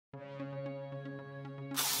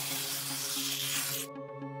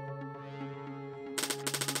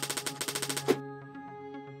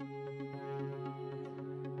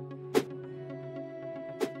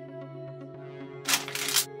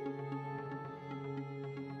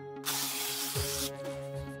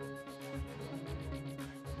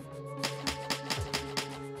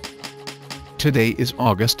Today is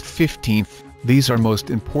August 15th. These are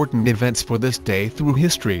most important events for this day through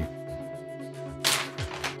history.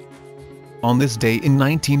 On this day in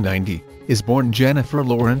 1990, is born Jennifer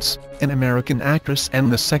Lawrence, an American actress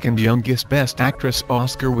and the second youngest Best Actress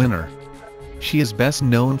Oscar winner. She is best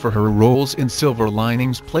known for her roles in Silver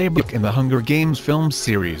Linings Playbook and the Hunger Games film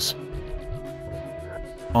series.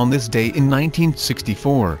 On this day in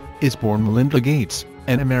 1964, is born Melinda Gates,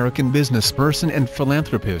 an American businessperson and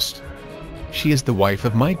philanthropist. She is the wife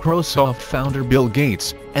of Microsoft founder Bill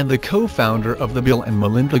Gates, and the co-founder of the Bill and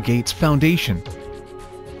Melinda Gates Foundation.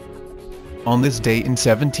 On this day in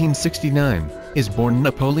 1769, is born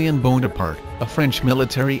Napoleon Bonaparte, a French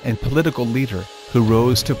military and political leader, who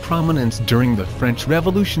rose to prominence during the French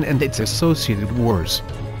Revolution and its associated wars.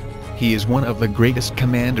 He is one of the greatest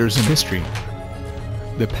commanders in history.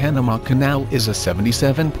 The Panama Canal is a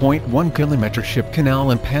 77.1-kilometer ship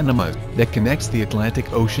canal in Panama that connects the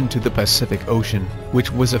Atlantic Ocean to the Pacific Ocean,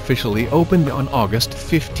 which was officially opened on August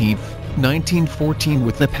 15, 1914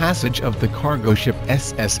 with the passage of the cargo ship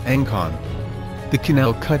SS Ancon. The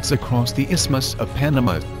canal cuts across the Isthmus of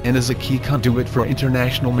Panama and is a key conduit for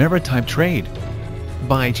international maritime trade.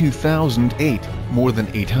 By 2008, more than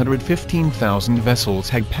 815,000 vessels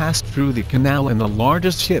had passed through the canal, and the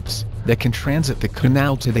largest ships that can transit the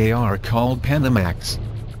canal today are called Panamax.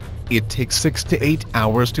 It takes 6 to 8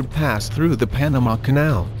 hours to pass through the Panama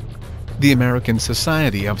Canal. The American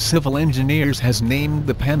Society of Civil Engineers has named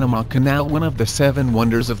the Panama Canal one of the 7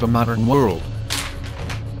 wonders of the modern world.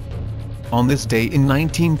 On this day in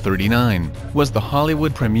 1939, was the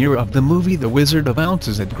Hollywood premiere of the movie The Wizard of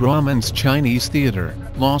Oz at Grauman's Chinese Theater,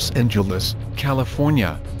 Los Angeles,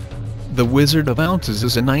 California. The Wizard of Oz is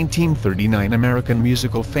a 1939 American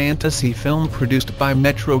musical fantasy film produced by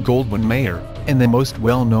Metro-Goldwyn-Mayer, and the most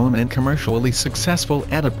well-known and commercially successful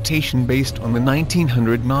adaptation based on the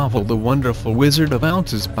 1900 novel The Wonderful Wizard of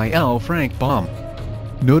Oz by L. Frank Baum.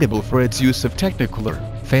 Notable for its use of technicolor,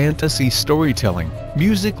 fantasy storytelling,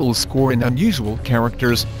 musical score and unusual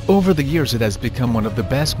characters, over the years it has become one of the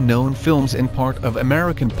best-known films and part of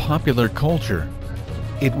American popular culture.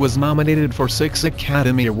 It was nominated for 6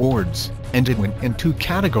 Academy Awards, and it won in 2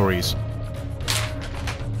 categories.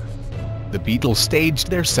 The Beatles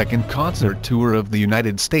staged their second concert tour of the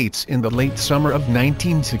United States in the late summer of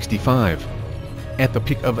 1965. At the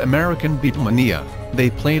peak of American Beatlemania,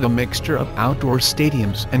 they played a mixture of outdoor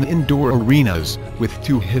stadiums and indoor arenas, with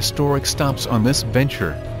 2 historic stops on this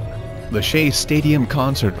venture. The Shea Stadium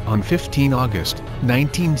concert on 15 August,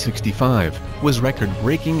 1965, was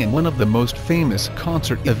record-breaking and one of the most famous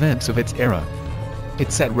concert events of its era.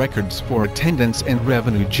 It set records for attendance and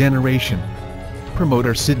revenue generation.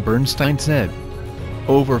 Promoter Sid Bernstein said,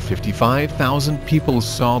 "Over 55,000 people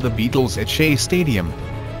saw the Beatles at Shea Stadium.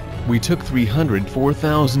 We took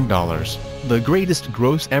 $304,000, the greatest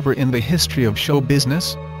gross ever in the history of show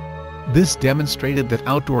business." This demonstrated that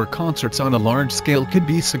outdoor concerts on a large scale could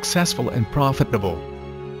be successful and profitable.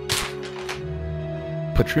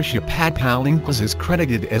 Patricia "Pat" Palinkas is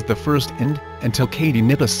credited as the first until Katie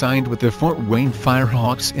Nitta signed with the Fort Wayne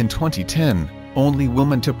Firehawks in 2010, only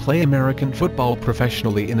woman to play American football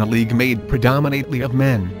professionally in a league made predominantly of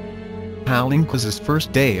men. Palinkas'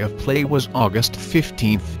 first day of play was August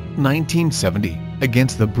 15, 1970,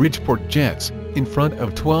 against the Bridgeport Jets, in front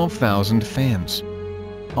of 12,000 fans.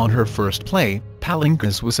 On her first play,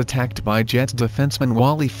 Palinkas was attacked by Jets defenseman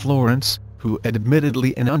Wally Florence, who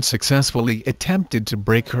admittedly and unsuccessfully attempted to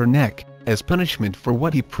break her neck, as punishment for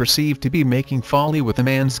what he perceived to be making folly with a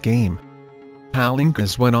man's game.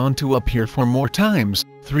 Palinkas went on to appear for more times,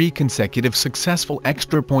 3 consecutive successful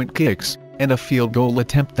extra-point kicks, and a field goal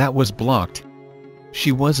attempt that was blocked.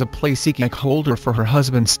 She was a place kick holder for her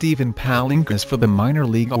husband Stephen Palinkas for the minor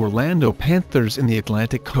league Orlando Panthers in the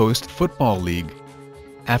Atlantic Coast Football League.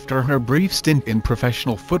 After her brief stint in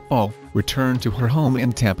professional football, returned to her home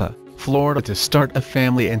in Tampa, Florida to start a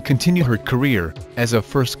family and continue her career as a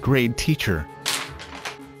first-grade teacher.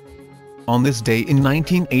 On this day in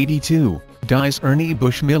 1982, dies Ernie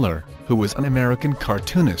Bushmiller, who was an American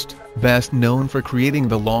cartoonist, best known for creating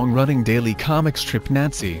the long-running daily comic strip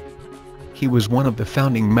Nancy. He was one of the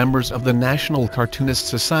founding members of the National Cartoonist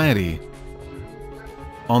Society.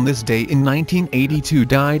 On this day in 1982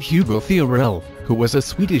 died Hugo Theorell, who was a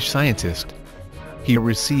Swedish scientist. He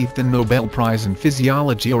received the Nobel Prize in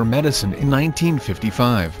Physiology or Medicine in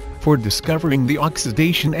 1955, for discovering the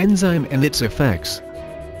oxidation enzyme and its effects.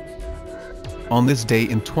 On this day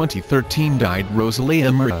in 2013 died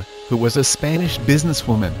Rosalia Mera, who was a Spanish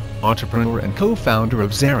businesswoman, entrepreneur and co-founder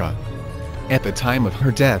of Zara. At the time of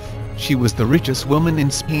her death, she was the richest woman in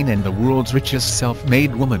Spain and the world's richest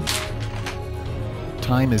self-made woman.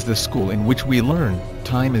 Time is the school in which we learn,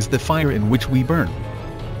 time is the fire in which we burn.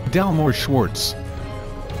 Dalmor Schwartz.